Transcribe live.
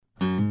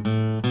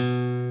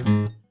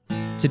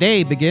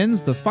Today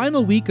begins the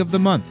final week of the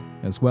month,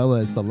 as well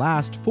as the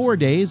last 4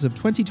 days of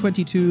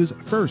 2022's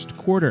first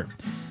quarter.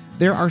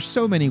 There are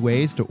so many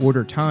ways to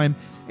order time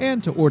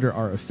and to order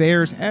our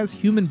affairs as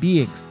human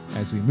beings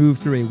as we move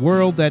through a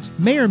world that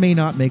may or may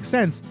not make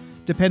sense,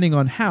 depending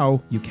on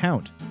how you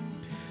count.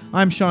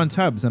 I'm Sean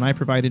Tubbs, and I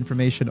provide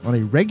information on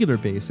a regular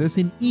basis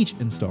in each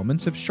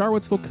installment of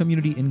Charlottesville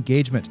Community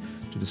Engagement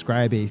to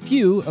describe a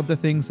few of the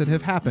things that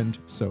have happened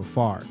so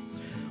far.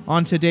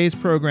 On today's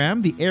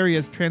program, the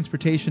area's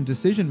transportation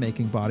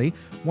decision-making body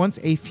wants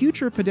a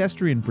future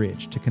pedestrian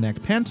bridge to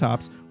connect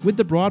Pantops with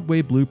the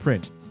Broadway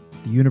Blueprint.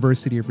 The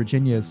University of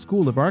Virginia's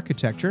School of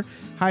Architecture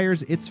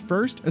hires its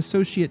first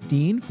Associate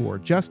Dean for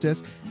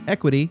Justice,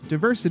 Equity,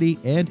 Diversity,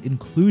 and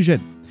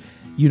Inclusion.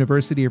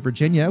 University of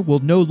Virginia will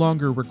no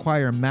longer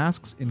require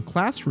masks in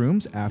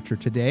classrooms after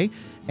today,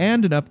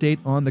 and an update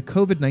on the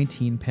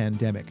COVID-19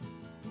 pandemic.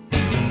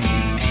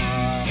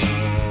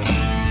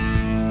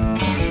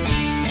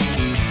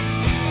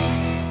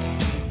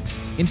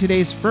 In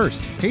today's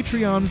first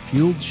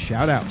Patreon-fueled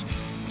shoutout,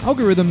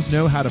 algorithms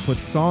know how to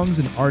put songs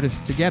and artists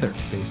together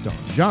based on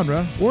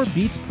genre or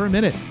beats per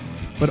minute,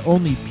 but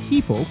only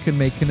people can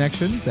make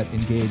connections that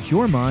engage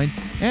your mind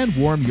and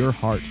warm your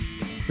heart.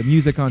 The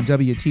music on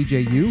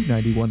WTJU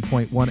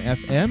 91.1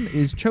 FM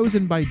is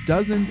chosen by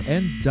dozens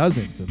and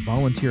dozens of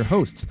volunteer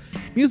hosts,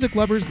 music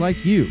lovers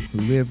like you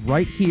who live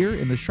right here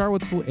in the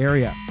Charlottesville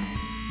area.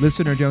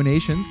 Listener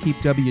donations keep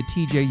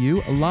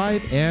WTJU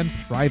alive and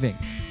thriving.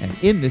 And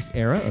in this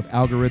era of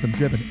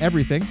algorithm-driven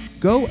everything,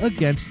 go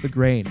against the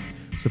grain.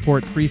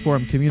 Support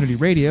Freeform Community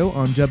Radio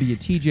on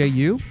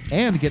WTJU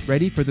and get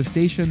ready for the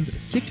station's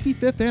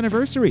 65th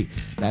anniversary.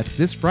 That's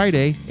this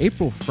Friday,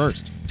 April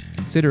 1st.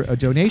 Consider a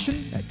donation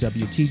at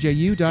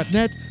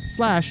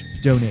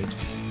WTJU.net/donate.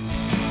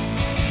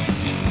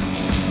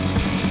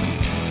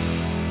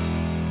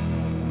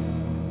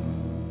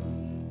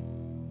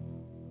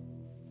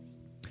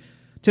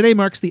 Today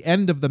marks the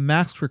end of the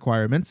mask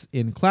requirements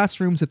in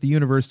classrooms at the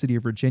University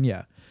of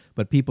Virginia,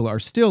 but people are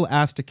still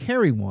asked to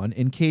carry one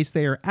in case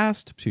they are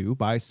asked to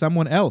by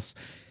someone else.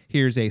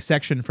 Here's a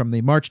section from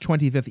the March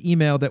 25th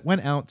email that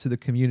went out to the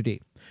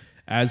community.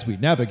 As we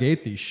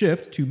navigate the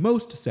shift to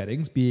most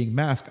settings being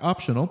mask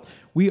optional,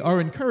 we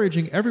are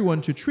encouraging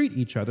everyone to treat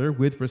each other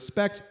with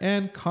respect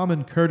and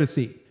common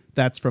courtesy.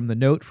 That's from the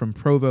note from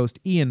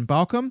Provost Ian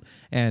Balcom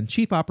and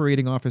Chief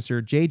Operating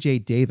Officer J.J.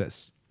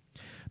 Davis.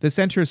 The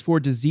Centers for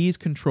Disease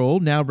Control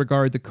now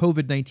regard the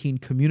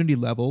COVID-19 community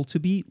level to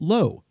be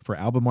low for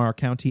Albemarle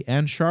County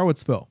and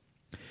Charlottesville.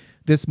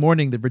 This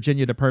morning, the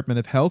Virginia Department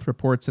of Health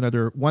reports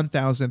another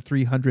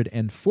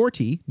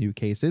 1,340 new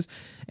cases,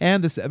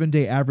 and the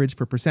 7-day average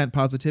for percent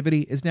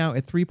positivity is now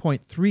at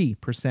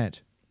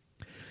 3.3%.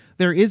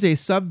 There is a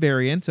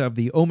subvariant of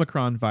the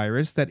Omicron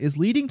virus that is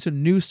leading to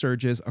new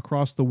surges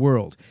across the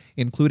world,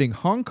 including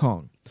Hong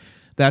Kong.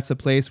 That's a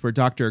place where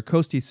Dr.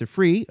 Kosti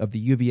Sifri of the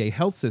UVA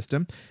Health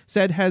System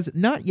said has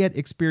not yet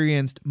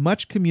experienced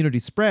much community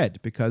spread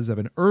because of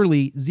an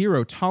early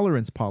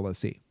zero-tolerance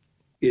policy.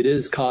 It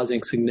is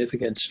causing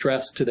significant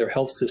stress to their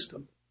health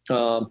system.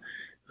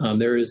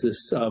 There is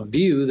this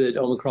view that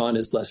Omicron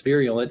is less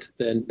virulent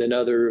than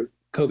other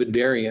COVID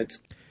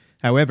variants.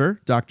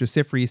 However, Dr.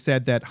 Sifri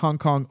said that Hong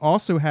Kong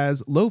also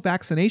has low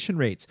vaccination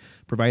rates,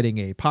 providing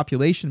a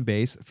population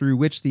base through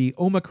which the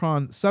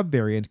Omicron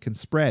subvariant can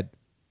spread.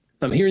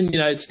 Here in the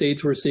United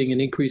States, we're seeing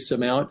an increased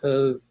amount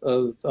of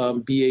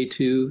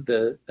BA2,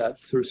 that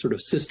sort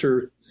of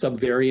sister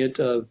subvariant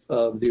of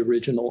the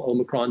original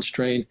Omicron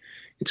strain.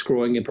 It's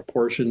growing in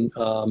proportion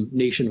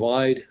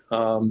nationwide.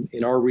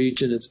 In our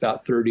region, it's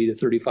about 30 to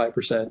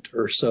 35%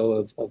 or so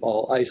of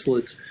all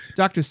isolates.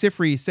 Dr.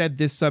 Sifri said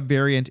this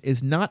subvariant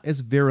is not as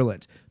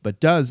virulent, but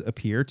does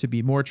appear to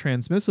be more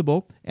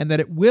transmissible, and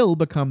that it will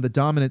become the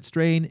dominant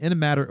strain in a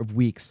matter of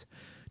weeks.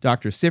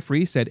 Dr.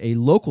 Sifri said a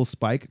local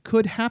spike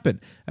could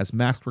happen as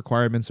mask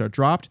requirements are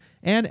dropped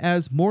and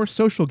as more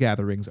social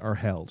gatherings are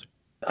held.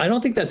 I don't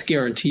think that's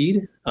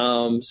guaranteed.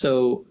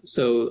 So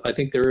I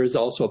think there is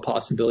also a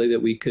possibility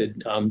that we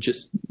could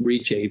just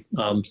reach a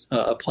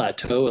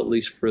plateau, at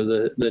least for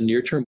the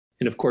near term.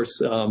 And of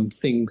course,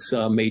 things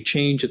may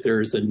change if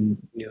there's a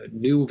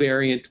new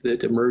variant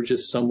that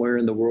emerges somewhere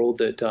in the world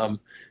that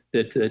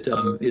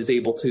is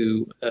able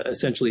to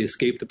essentially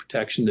escape the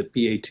protection that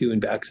BA2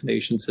 and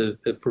vaccinations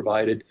have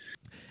provided.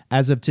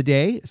 As of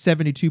today,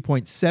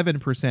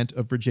 72.7%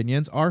 of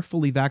Virginians are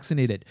fully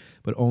vaccinated,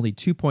 but only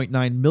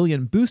 2.9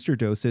 million booster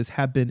doses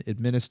have been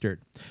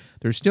administered.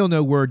 There's still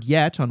no word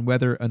yet on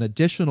whether an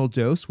additional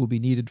dose will be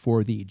needed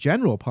for the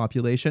general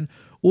population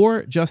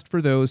or just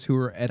for those who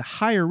are at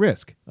higher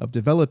risk of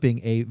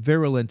developing a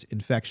virulent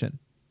infection.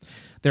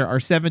 There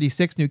are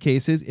 76 new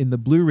cases in the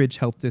Blue Ridge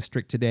Health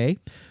District today.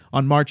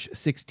 On March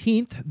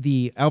 16th,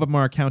 the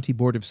Albemarle County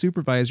Board of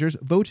Supervisors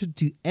voted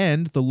to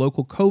end the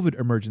local COVID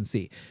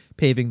emergency,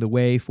 paving the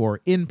way for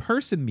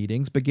in-person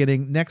meetings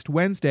beginning next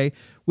Wednesday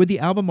with the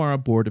Albemarle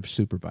Board of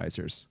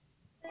Supervisors.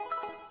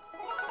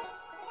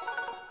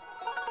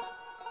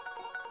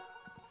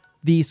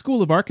 The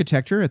School of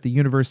Architecture at the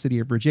University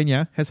of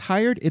Virginia has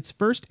hired its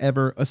first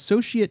ever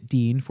Associate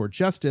Dean for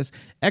Justice,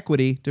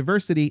 Equity,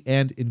 Diversity,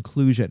 and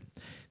Inclusion.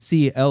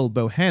 C. L.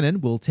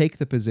 Bohannon will take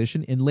the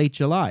position in late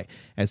July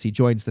as he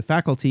joins the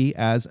faculty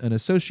as an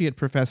associate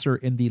professor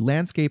in the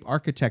Landscape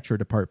Architecture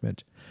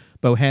Department.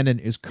 Bohannon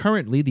is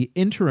currently the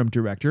interim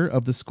director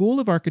of the School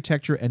of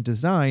Architecture and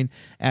Design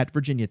at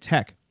Virginia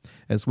Tech,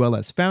 as well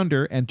as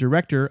founder and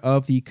director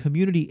of the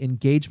Community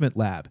Engagement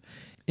Lab.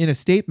 In a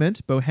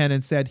statement,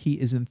 Bohannon said he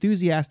is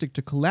enthusiastic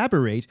to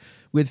collaborate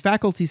with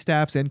faculty,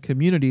 staffs, and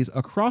communities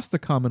across the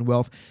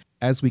Commonwealth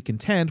as we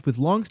contend with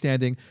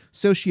longstanding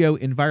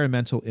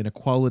socio-environmental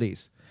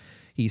inequalities.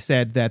 He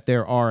said that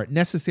there are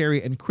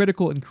necessary and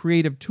critical and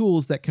creative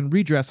tools that can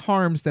redress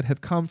harms that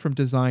have come from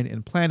design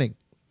and planning.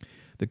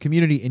 The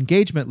Community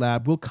Engagement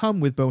Lab will come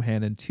with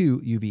Bohannon to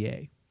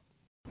UVA.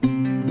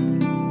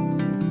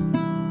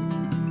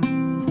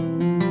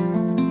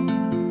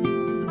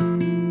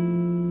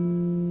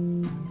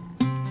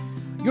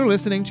 You're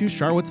listening to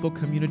Charlottesville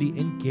Community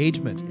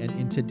Engagement, and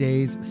in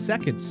today's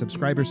second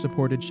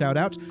subscriber-supported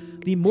shout-out,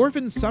 the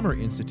Morven Summer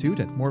Institute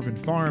at Morven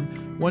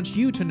Farm wants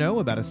you to know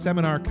about a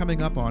seminar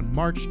coming up on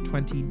March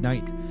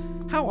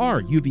 29th. How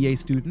are UVA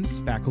students,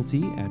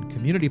 faculty, and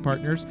community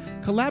partners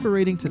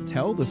collaborating to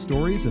tell the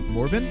stories of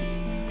Morven?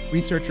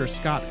 Researcher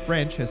Scott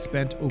French has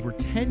spent over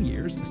 10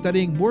 years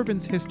studying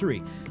Morven's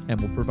history and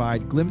will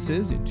provide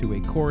glimpses into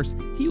a course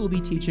he will be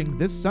teaching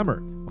this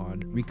summer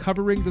on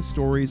recovering the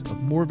stories of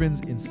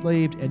Morven's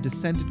enslaved and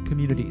descended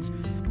communities.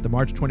 The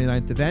March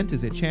 29th event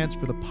is a chance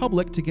for the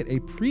public to get a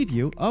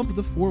preview of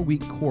the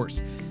 4-week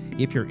course.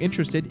 If you're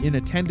interested in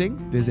attending,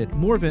 visit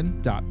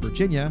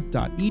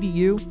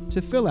morven.virginia.edu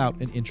to fill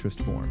out an interest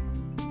form.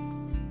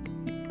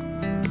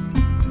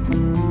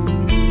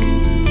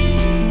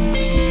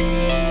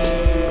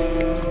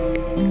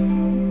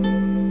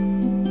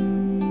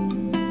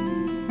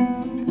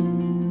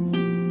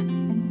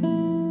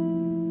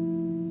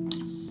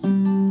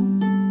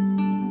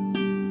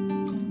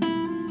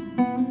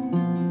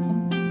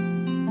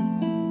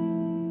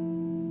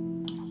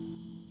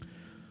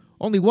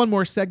 Only one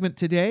more segment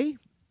today.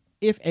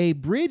 If a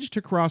bridge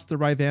to cross the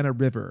Rivanna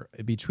River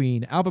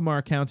between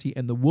Albemarle County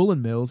and the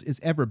Woolen Mills is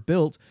ever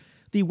built,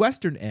 the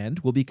western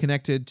end will be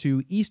connected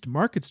to East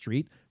Market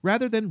Street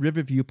rather than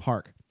Riverview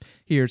Park.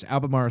 Here's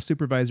Albemarle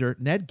Supervisor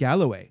Ned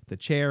Galloway, the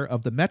chair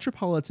of the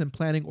Metropolitan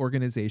Planning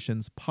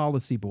Organization's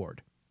Policy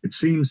Board. It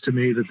seems to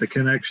me that the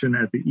connection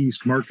at the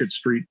East Market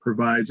Street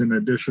provides an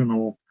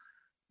additional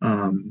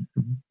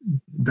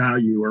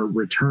value or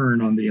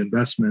return on the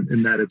investment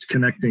in that it's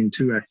connecting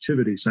two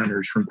activity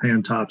centers from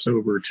Pantops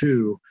over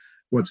to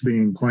what's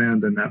being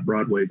planned in that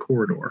Broadway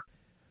corridor.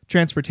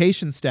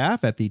 Transportation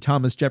staff at the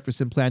Thomas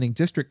Jefferson Planning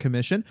District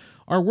Commission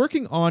are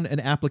working on an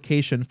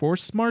application for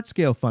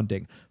smart-scale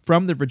funding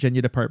from the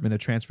Virginia Department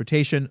of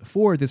Transportation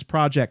for this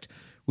project,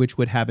 which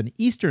would have an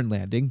eastern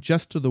landing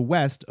just to the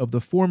west of the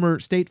former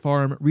State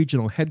Farm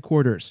Regional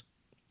Headquarters.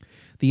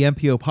 The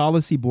MPO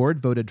Policy Board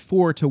voted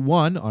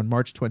 4-1 on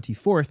March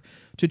 24th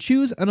to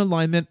choose an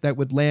alignment that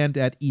would land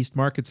at East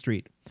Market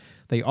Street.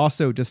 They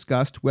also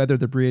discussed whether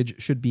the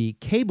bridge should be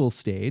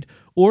cable-stayed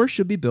or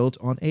should be built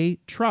on a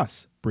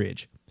truss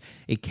bridge.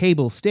 A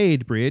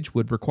cable-stayed bridge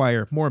would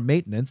require more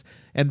maintenance,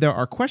 and there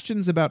are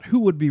questions about who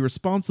would be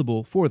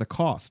responsible for the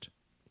cost.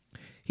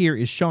 Here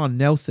is Sean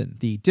Nelson,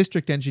 the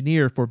district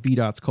engineer for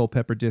VDOT's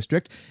Culpeper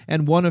District,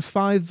 and one of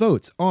 5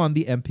 votes on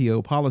the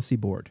MPO Policy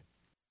Board.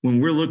 When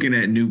we're looking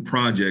at new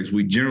projects,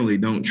 we generally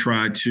don't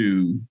try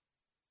to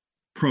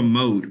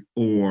promote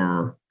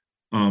or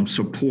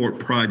support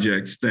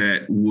projects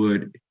that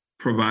would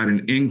provide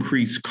an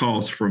increased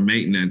cost for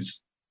maintenance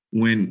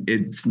when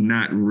it's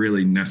not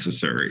really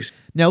necessary.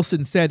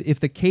 Nelson said if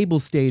the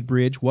cable-stayed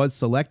bridge was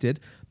selected,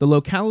 the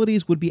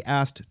localities would be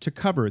asked to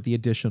cover the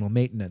additional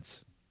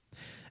maintenance.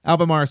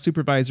 Albemarle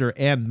Supervisor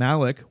Ann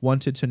Malik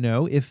wanted to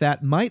know if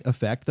that might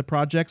affect the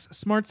project's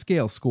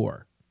smart-scale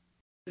score.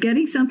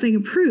 Getting something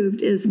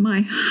approved is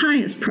my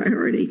highest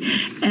priority,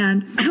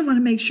 and I want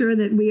to make sure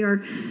that we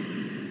are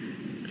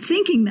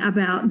thinking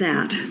about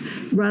that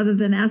rather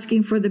than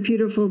asking for the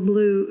beautiful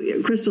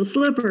blue crystal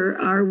slipper.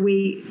 Are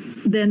we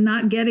then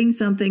not getting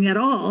something at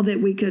all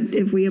that we could,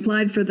 if we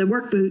applied for the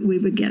work boot, we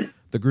would get it?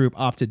 The group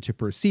opted to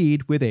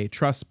proceed with a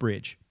truss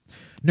bridge.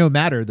 No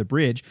matter the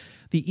bridge,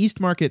 the East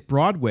Market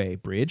Broadway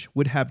Bridge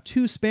would have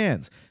 2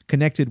 spans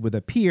connected with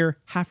a pier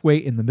halfway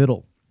in the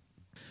middle.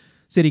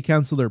 City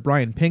Councilor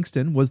Brian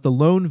Pinkston was the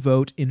lone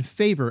vote in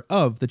favor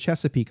of the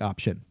Chesapeake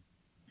option.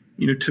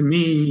 To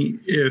me,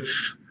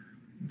 if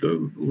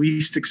the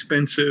least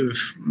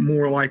expensive,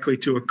 more likely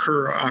to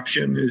occur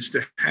option is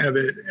to have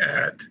it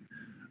at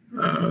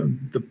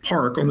the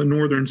park on the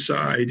northern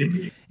side.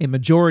 A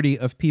majority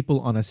of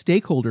people on a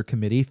stakeholder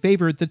committee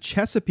favored the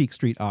Chesapeake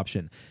Street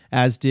option,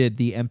 as did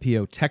the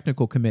MPO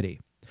Technical Committee.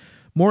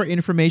 More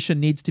information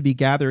needs to be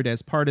gathered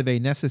as part of a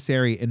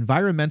necessary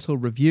environmental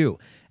review,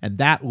 and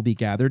that will be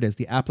gathered as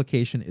the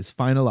application is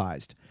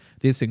finalized.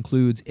 This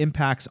includes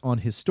impacts on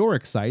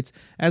historic sites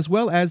as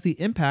well as the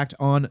impact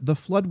on the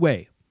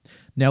floodway.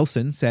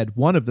 Nelson said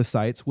one of the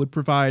sites would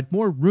provide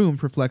more room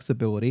for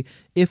flexibility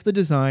if the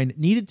design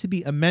needed to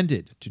be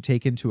amended to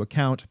take into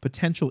account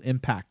potential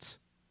impacts.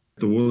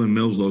 The Woodland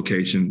Mills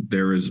location,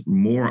 there is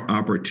more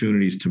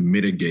opportunities to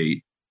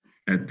mitigate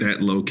at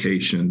that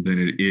location than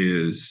it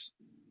is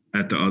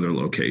at the other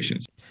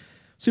locations.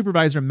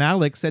 Supervisor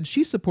Malik said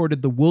she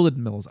supported the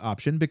Woodland Mills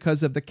option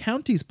because of the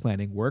county's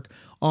planning work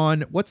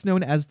on what's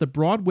known as the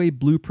Broadway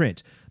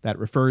Blueprint. That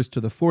refers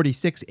to the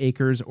 46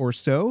 acres or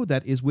so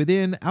that is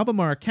within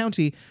Albemarle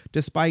County,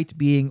 despite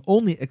being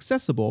only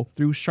accessible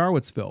through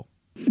Charlottesville.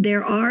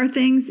 There are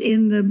things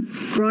in the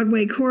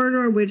Broadway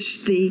corridor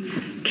which the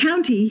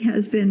county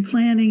has been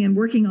planning and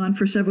working on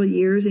for several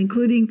years,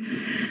 including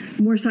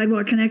more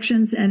sidewalk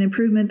connections and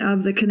improvement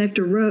of the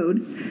connector road,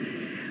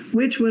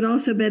 which would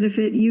also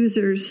benefit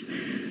users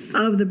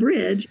of the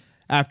bridge.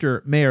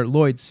 After Mayor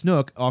Lloyd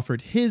Snook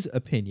offered his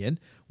opinion,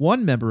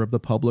 one member of the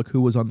public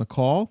who was on the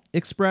call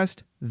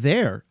expressed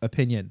their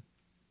opinion.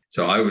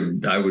 So I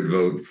would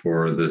vote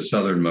for the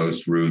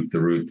southernmost route, the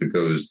route that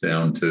goes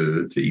down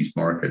to East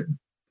Market.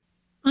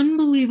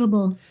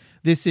 Unbelievable.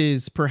 This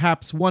is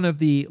perhaps one of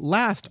the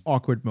last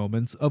awkward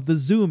moments of the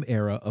Zoom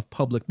era of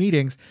public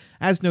meetings,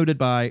 as noted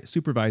by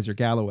Supervisor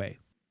Galloway.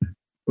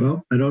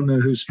 Well, I don't know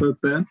who spoke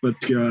that, but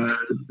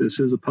this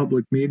is a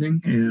public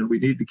meeting, and we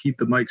need to keep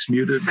the mics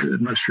muted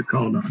unless you're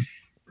called on.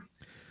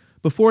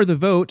 Before the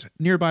vote,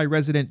 nearby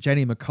resident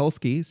Jenny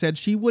Mikulski said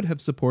she would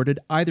have supported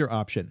either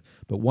option,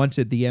 but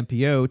wanted the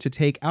MPO to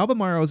take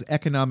Albemarle's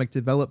economic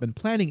development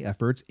planning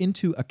efforts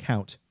into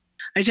account.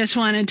 I just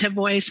wanted to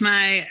voice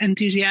my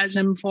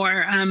enthusiasm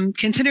for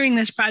considering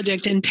this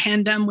project in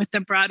tandem with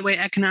the Broadway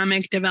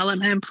Economic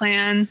Development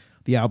Plan.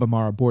 The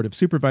Albemarle Board of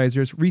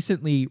Supervisors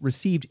recently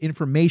received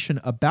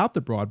information about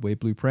the Broadway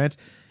Blueprint,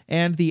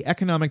 and the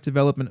Economic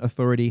Development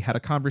Authority had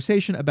a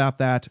conversation about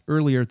that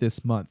earlier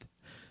this month.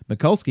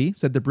 Mikulski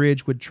said the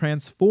bridge would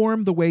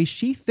transform the way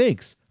she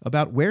thinks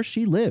about where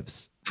she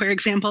lives. For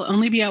example,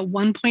 only be a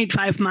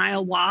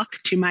 1.5-mile walk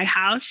to my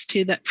house,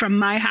 from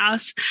my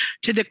house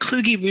to the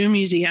Kluge Ruhr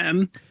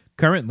Museum.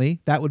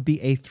 Currently, that would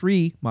be a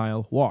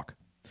 3-mile walk.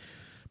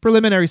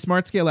 Preliminary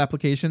SmartScale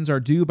applications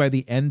are due by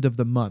the end of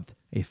the month.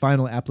 A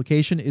final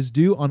application is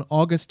due on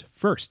August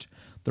 1st.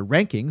 The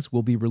rankings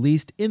will be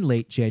released in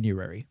late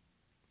January.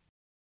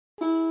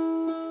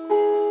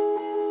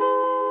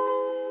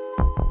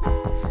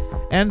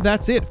 And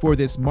that's it for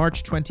this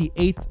March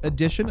 28th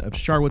edition of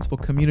Charlottesville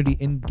Community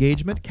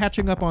Engagement,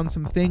 catching up on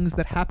some things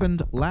that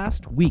happened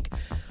last week.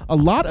 A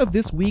lot of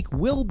this week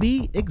will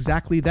be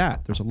exactly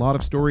that. There's a lot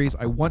of stories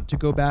I want to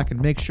go back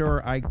and make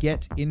sure I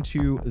get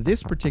into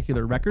this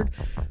particular record.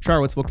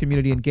 Charlottesville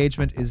Community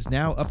Engagement is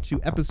now up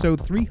to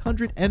episode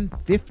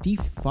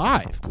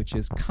 355, which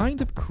is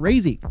kind of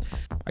crazy.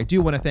 I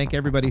do want to thank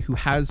everybody who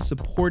has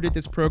supported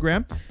this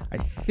program. I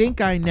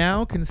think I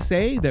now can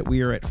say that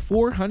we are at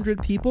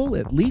 400 people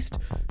at least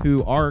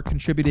who are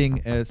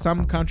contributing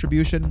some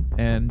contribution,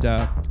 and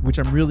which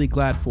I'm really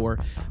glad for,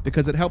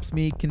 because it helps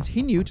me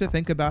continue to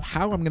think about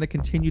how I'm going to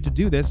continue to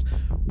do this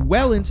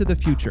well into the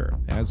future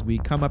as we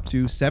come up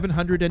to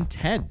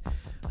 710.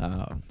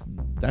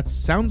 That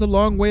sounds a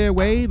long way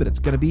away, but it's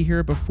going to be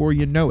here before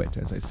you know it.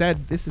 As I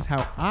said, this is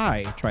how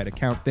I try to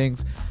count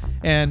things,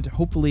 and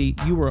hopefully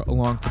you are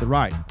along for the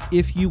ride.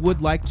 If you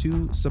would like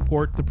to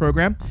support the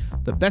program,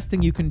 the best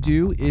thing you can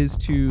do is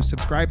to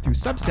subscribe through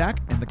Substack,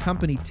 and the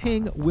company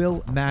Ting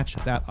will match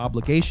that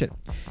obligation.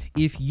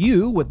 If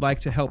you would like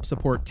to help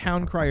support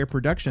Town Crier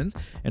Productions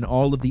and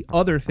all of the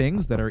other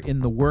things that are in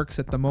the works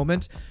at the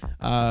moment,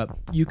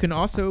 you can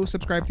also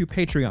subscribe through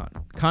Patreon.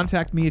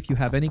 Contact me if you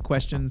have any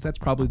questions. That's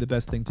probably the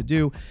best thing to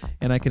do,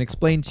 and I can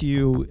explain to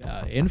you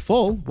in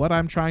full what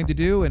I'm trying to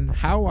do and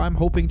how I'm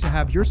hoping to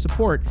have your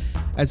support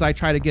as I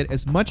try to get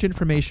as much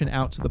information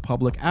out to the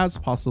public as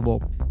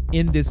possible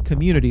in this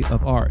community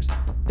of ours.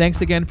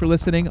 Thanks again for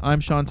listening. I'm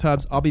Sean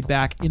Tubbs. I'll be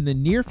back in the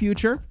near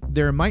future.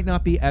 There might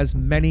not be as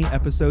many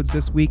episodes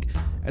this week.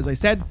 As I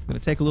said, I'm going to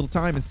take a little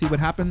time and see what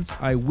happens.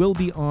 I will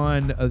be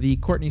on the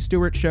Courtney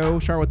Stewart Show,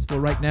 Charlottesville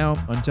Right Now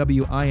on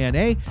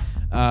WINA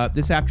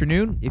this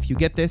afternoon. If you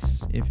get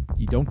this, if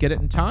you don't get it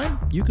in time,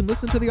 you can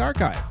listen to the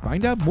archive.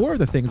 Find out more of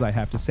the things I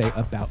have to say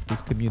about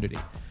this community.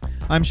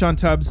 I'm Sean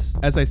Tubbs,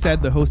 as I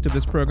said, the host of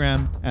this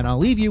program, and I'll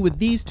leave you with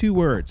these two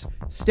words: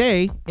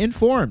 stay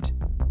informed.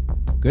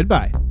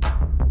 Goodbye.